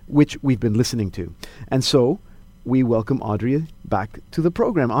Fall, which we've been listening to. And so, we welcome Audrey back to the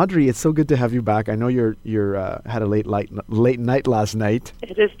program. Audrey, it's so good to have you back. I know you're had a late night last night.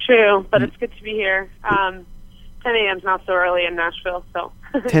 It is true, but it's good to be here. 10 a.m. is not so early in Nashville, so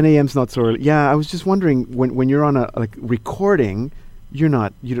 10 a.m.'s not so early. Yeah, I was just wondering when you're on a recording,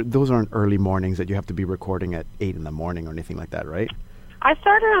 those aren't early mornings that you have to be recording at 8 in the morning or anything like that, right? I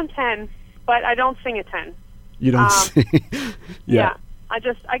start around 10, but I don't sing at 10. You don't sing. Yeah.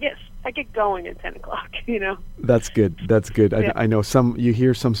 I get going at 10 o'clock, you know. That's good. Yeah. I know you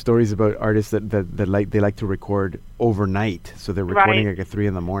hear some stories about artists that like to record overnight, so they're recording like at 3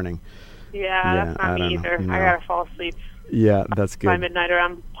 a.m. Yeah, that's not me either. No. I gotta fall asleep. Yeah, that's good. By midnight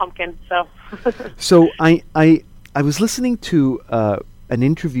around pumpkin, so. So I was listening to an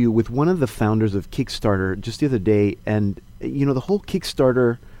interview with one of the founders of Kickstarter just the other day, and you know the whole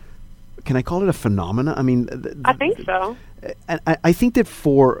Kickstarter. Can I call it a phenomena? I mean, I think so. And I think that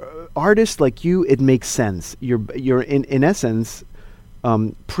for artists like you, it makes sense. You're in essence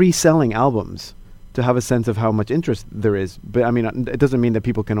pre-selling albums to have a sense of how much interest there is. But I mean, it doesn't mean that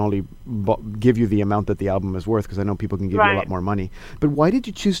people can only give you the amount that the album is worth, because I know people can give you a lot more money. But why did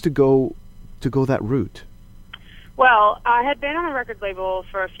you choose to go that route? Well, I had been on a record label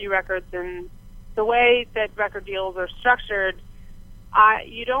for a few records, and the way that record deals are structured,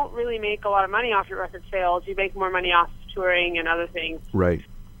 you don't really make a lot of money off your record sales. You make more money off touring and other things. Right.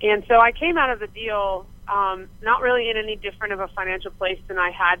 And so I came out of the deal not really in any different of a financial place than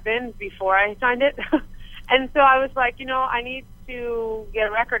I had been before I signed it. And so I was like, you know, I need to get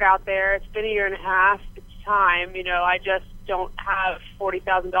a record out there. It's been a year and a half. It's time. You know, I just don't have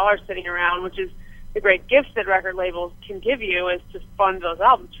 $40,000 sitting around, which is the great gifts that record labels can give you, is to fund those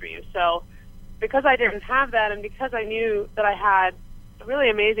albums for you. So because I didn't have that, and because I knew that I had a really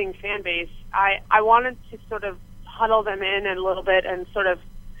amazing fan base, I wanted to sort of huddle them in a little bit and sort of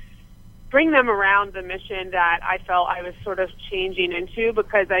bring them around the mission that I felt I was sort of changing into,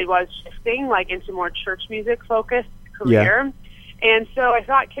 because I was shifting like into more church music focused career. Yeah. And so I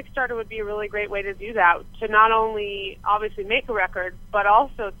thought Kickstarter would be a really great way to do that, to not only obviously make a record, but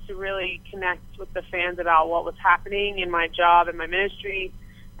also to really connect with the fans about what was happening in my job and my ministry.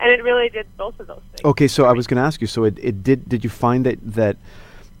 And it really did both of those things. Okay, so I was going to ask you, so it did you find that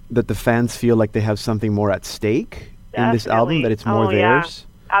the fans feel like they have something more at stake in this album, that it's more theirs? Yeah.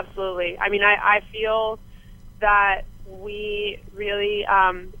 Absolutely. I mean, I feel that we really,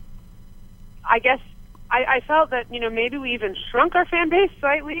 I guess, I felt that, you know, maybe we even shrunk our fan base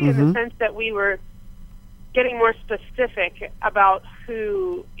slightly, in the sense that we were getting more specific about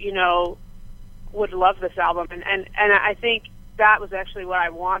who, you know, would love this album. And I think that was actually what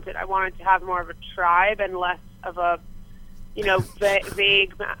I wanted. I wanted to have more of a tribe and less of a, you know,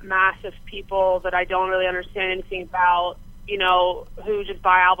 vague mass of people that I don't really understand anything about, you know, who just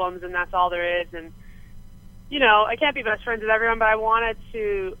buy albums and that's all there is. And, you know, I can't be best friends with everyone, but I wanted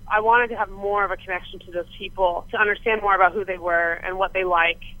to have more of a connection to those people, to understand more about who they were and what they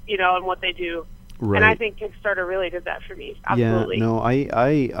like, you know, and what they do. Right. And I think Kickstarter really did that for me. Absolutely. Yeah, no,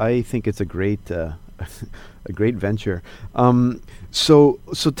 I think it's a great a great venture. So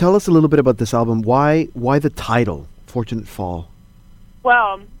tell us a little bit about this album. Why the title, Fortunate Fall?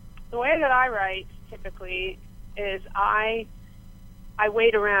 Well, the way that I write typically is I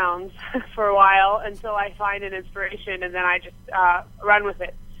wait around for a while until I find an inspiration, and then I just run with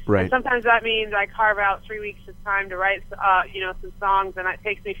it. Right. And sometimes that means I carve out 3 weeks of time to write, you know, some songs, and it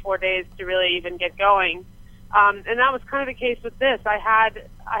takes me 4 days to really even get going. And that was kind of the case with this. I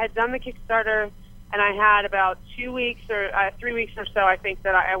had done the Kickstarter, and I had about 2 weeks or 3 weeks or so, I think,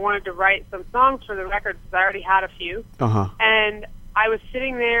 that I wanted to write some songs for the record, because I already had a few. And I was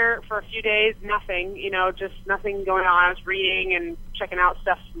sitting there for a few days, nothing, you know, just nothing going on. I was reading and checking out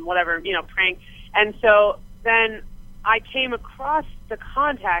stuff and whatever, you know, praying. And so then I came across the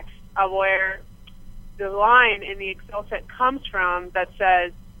context of where the line in the Exultet comes from that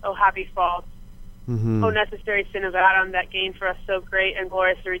says, "Oh, happy fault, oh, necessary sin of Adam that gained for us so great and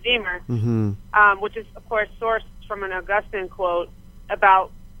glorious a Redeemer," which is, of course, sourced from an Augustine quote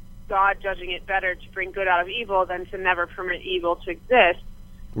about God judging it better to bring good out of evil than to never permit evil to exist.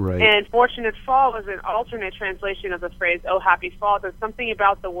 Right. And fortunate fall was an alternate translation of the phrase, "Oh, happy fall." There's something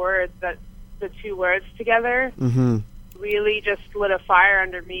about the words, that the two words together really just lit a fire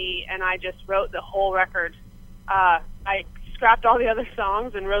under me, and I just wrote the whole record. I scrapped all the other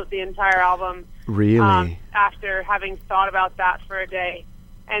songs and wrote the entire album. Really? After having thought about that for a day.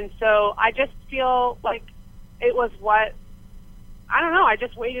 And so I just feel like it was what, I don't know, I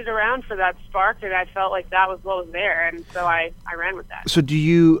just waited around for that spark, and I felt like that was what was there, and so I ran with that. So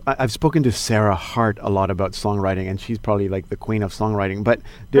I've spoken to Sarah Hart a lot about songwriting, and she's probably like the queen of songwriting, but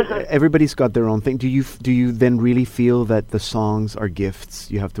everybody's got their own thing. Do you then really feel that the songs are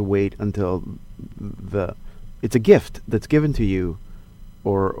gifts? You have to wait until it's a gift that's given to you,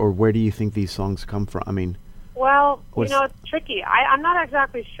 or where do you think these songs come from? I mean... Well, you know, it's tricky. I'm not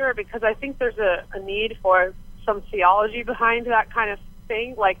exactly sure, because I think there's a need for some theology behind that kind of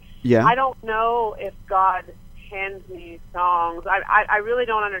thing. Like, I don't know if God hands me songs. I really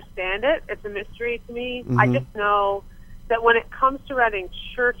don't understand it. It's a mystery to me. I just know that when it comes to writing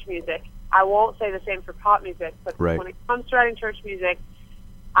church music, I won't say the same for pop music, but when it comes to writing church music,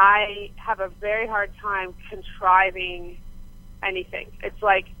 I have a very hard time contriving anything. It's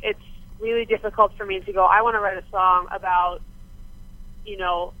like, it's really difficult for me to go, I want to write a song about, you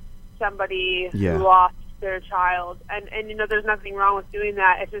know, somebody who lost their child. And you know, there's nothing wrong with doing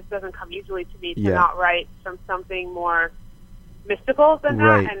that. It just doesn't come easily to me to not write from something more mystical than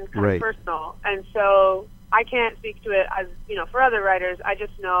that and kind of personal. And so I can't speak to it as, you know, for other writers. I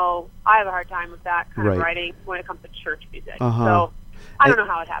just know I have a hard time with that kind of writing when it comes to church music. So I don't know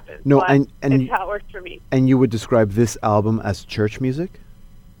how it happens. No, but it's how it works for me. And you would describe this album as church music?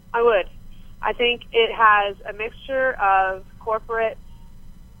 I would. I think it has a mixture of corporate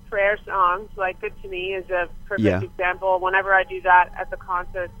prayer songs, like Good to Me is a perfect example. Whenever I do that at the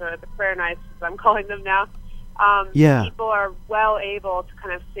concerts or the prayer nights, as I'm calling them now, people are well able to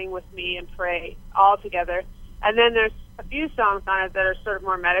kind of sing with me and pray all together. And then there's a few songs on it that are sort of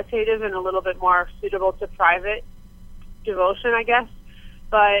more meditative and a little bit more suitable to private devotion, I guess.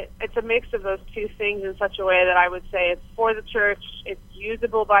 But it's a mix of those two things in such a way that I would say it's for the church, it's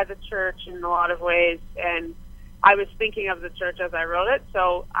usable by the church in a lot of ways, and I was thinking of the church as I wrote it,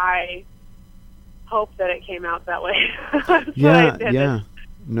 so I hope that it came out that way.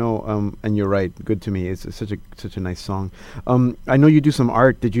 No, and you're right. Good to Me. It's such a nice song. I know you do some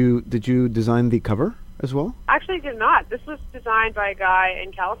art. Did you design the cover as well? Actually, did not. This was designed by a guy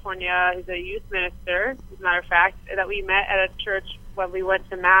in California. He's a youth minister, as a matter of fact, that we met at a church when we went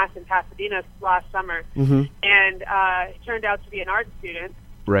to Mass in Pasadena last summer. And he turned out to be an art student.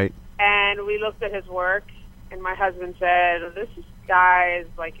 Right. And we looked at his work, and my husband said, this guy is,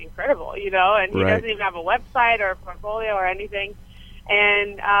 like, incredible, you know, and he doesn't even have a website or a portfolio or anything.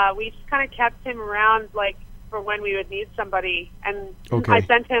 And we just kind of kept him around, like, for when we would need somebody. And I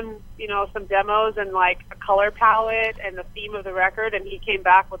sent him, you know, some demos and, like, a color palette and the theme of the record, and he came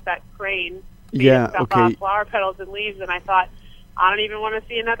back with that crane. Flower petals and leaves, and I thought, I don't even want to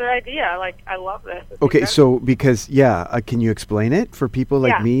see another idea. Like, I love this. So because, can you explain it for people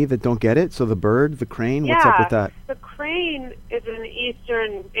like me that don't get it? So the bird, the crane, what's up with that? The crane is an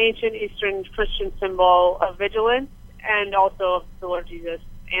ancient Eastern Christian symbol of vigilance and also of the Lord Jesus.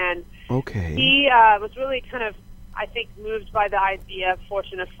 And he was really kind of, I think, moved by the idea of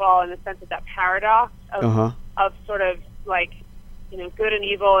fortunate fall in the sense of that paradox of sort of like, you know, good and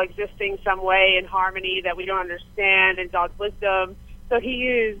evil existing some way in harmony that we don't understand in God's wisdom. So he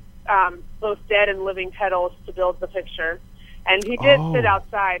used both dead and living petals to build the picture. And he did sit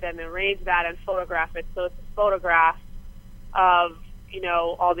outside and arrange that and photograph it. So it's a photograph of, you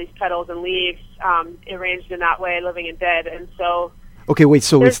know, all these petals and leaves arranged in that way, living and dead. And so... Okay, wait,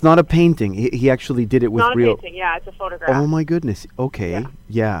 so it's not a painting. He actually did it with real... Not a painting, it's a photograph. Oh, my goodness. Okay,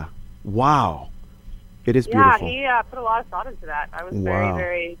 Wow. It is beautiful. Yeah, he put a lot of thought into that. I was very,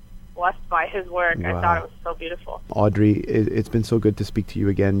 very blessed by his work. I thought it was so beautiful. Audrey, it's been so good to speak to you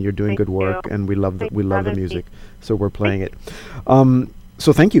again. You're doing good work, and we love the music, so we're playing it.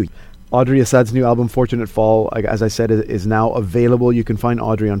 So thank you. Audrey Assad's new album, Fortunate Fall, as I said, is now available. You can find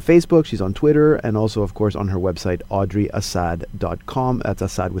Audrey on Facebook. She's on Twitter, and also, of course, on her website, audreyassad.com. That's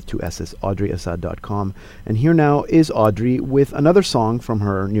Assad with 2 S's, audreyassad.com. And here now is Audrey with another song from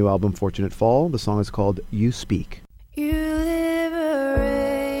her new album, Fortunate Fall. The song is called You Speak. You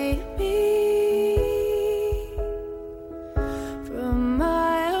liberate me from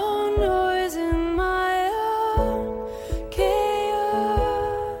my own noise and my own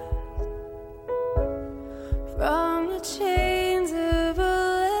chaos, from the chains of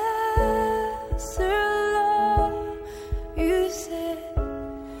a lesser law. You set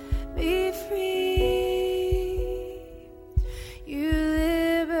me free. You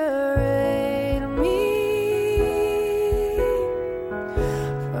liberate me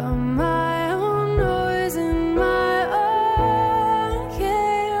from my own noise and my own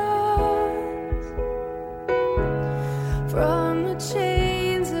chaos, from the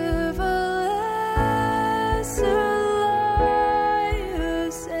chains of a lesser law.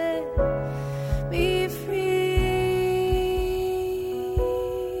 You set me free.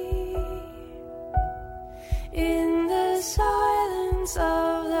 In the silence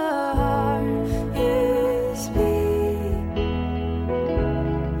of the heart, you speak.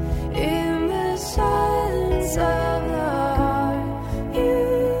 In the silence of the heart,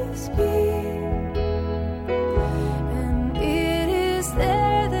 you speak. And it is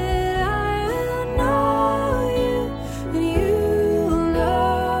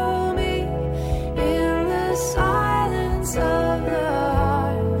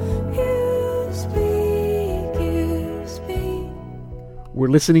We're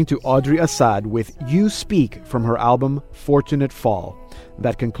listening to Audrey Assad with You Speak from her album Fortunate Fall.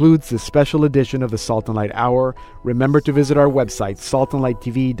 That concludes this special edition of the Salt and Light Hour. Remember to visit our website,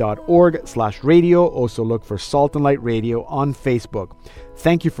 saltandlighttv.org/radio. Also look for Salt and Light Radio on Facebook.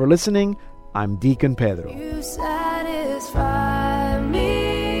 Thank you for listening. I'm Deacon Pedro. You satisfy me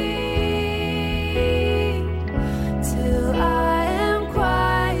till I am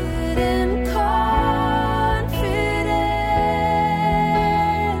quiet and confident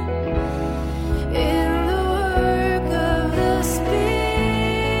in the work of the Spirit.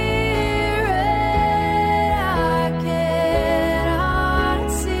 I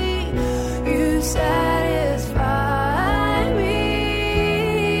cannot see you satisfy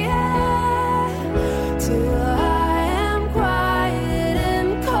me till I am quiet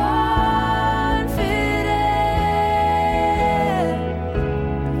and confident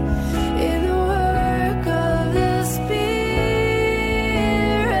in the work of the Spirit.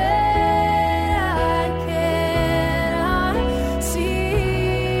 I cannot see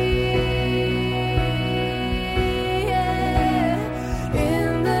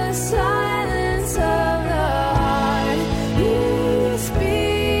in the silence of the heart. You speak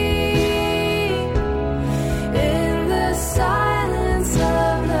in the silence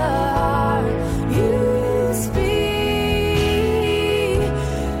of the heart. You speak,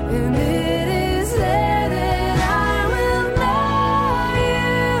 and it is there that I will know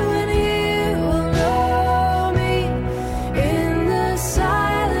you, and you will know me. In the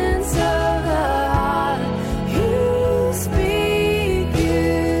silence of the heart, you speak,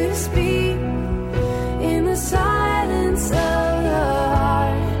 in the silence of the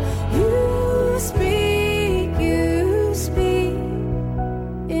heart, you speak,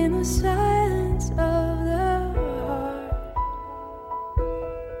 in the silence of the heart.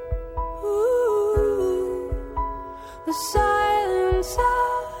 Ooh, the silence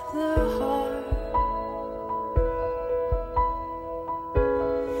of the heart.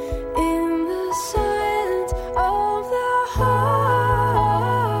 In the silence of the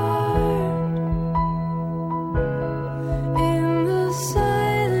heart. In the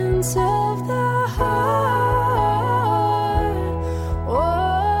silence of the heart.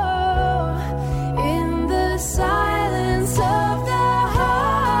 Oh, in the silence of the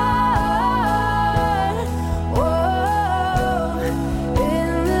heart. Oh,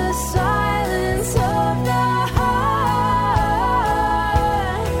 in the silence of the heart.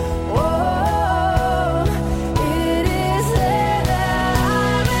 Oh, it is there that I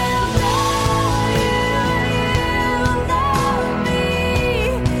will know you, and you know me.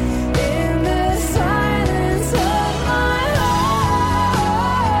 In the silence of my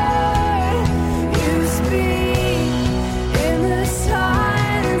heart, you speak. In the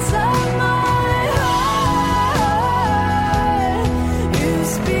silence of my heart, you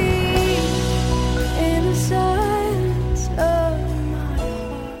speak. In the silence of my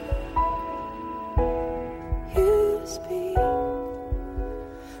heart, you speak.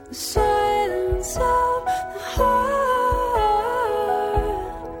 The silence of